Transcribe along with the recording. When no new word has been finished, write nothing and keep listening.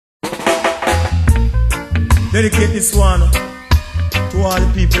Dedicate this one to all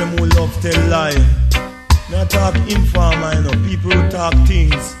the people who love tell lie. Not talk informer, you know, people who talk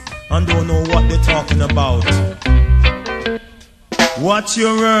things and don't know what they're talking about. Watch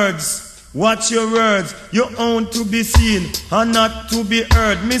your words, watch your words. You own to be seen and not to be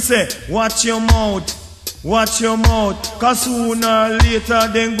heard. Me say, watch your mouth, watch your mouth. Cause sooner or later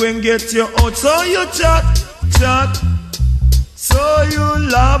then go and get you out. So you chat, chat. So you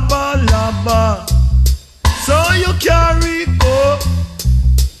labba, labba. So you carry go.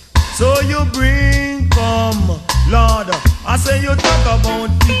 So you bring come. Lord, I say you talk about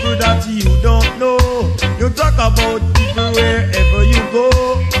people that you don't know. You talk about people wherever you go.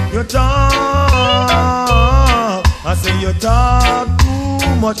 You talk, I say you talk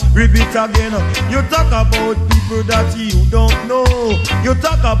too much. Repeat again. You talk about people that you don't know. You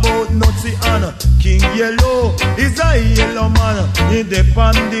talk about Nutty and King Yellow. Is a yellow man. He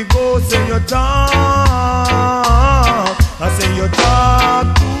depend the go. Say you talk, I say you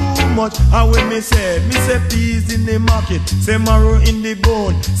talk too much. And when me say peas in the market, say marrow in the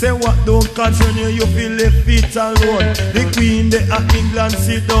bone. Say what don't concern you, you feel left feet alone. The queen they at England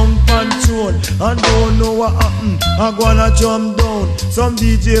sit down control and don't know what happen. I gonna jump down. Some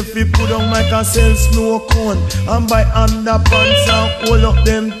DJ fi put on mic and sell snow cone and buy underpants and hold up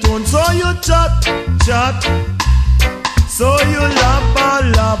them tone. So you chat, chat. So you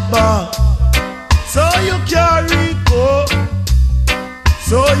labba, labba. So you carry go.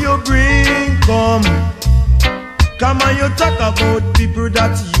 So you bring come. Come on, you talk about people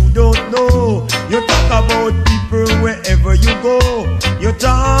that you don't know. You talk about people wherever you go. You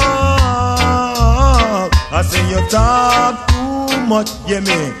talk, I say you talk too much, yeah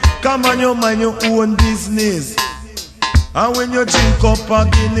me. Come on, you mind your own business. And when you drink up a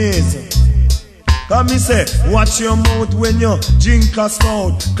Guinness, come me say, watch your mouth when you drink a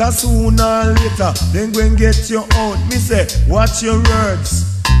stout. Cause sooner or later, then go and get you out. Me say, watch your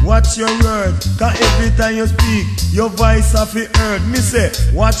words, watch your words. Cause every time you speak, your voice have to heard. Me say,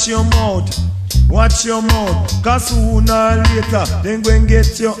 watch your mouth, watch your mouth. Cause sooner or later, then go and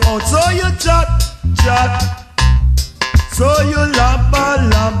get you out. So you chat, chat. So you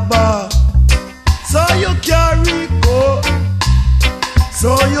labba, labba. So you carry go.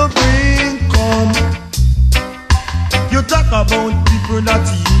 So you bring come. You talk about people that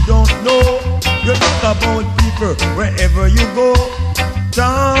you don't know. You talk about people wherever you go.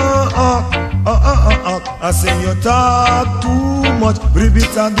 Talk, I say you talk too much.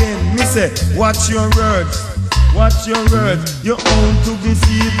 Repeat again. Me say, watch your words, watch your words. You own to be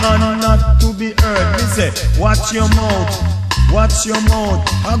seen and not to be heard. Me say, watch your mouth, watch your mouth.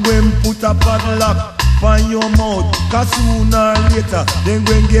 I go and put a padlock on your mouth. Cause sooner or later, then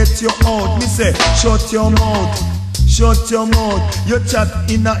go and get you out. Me say, shut your mouth, shut your mouth. You chat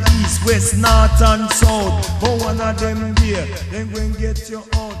in the east, west, north and south. But one of them here, then go and get you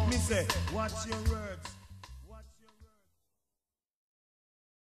out. Me say, watch your words.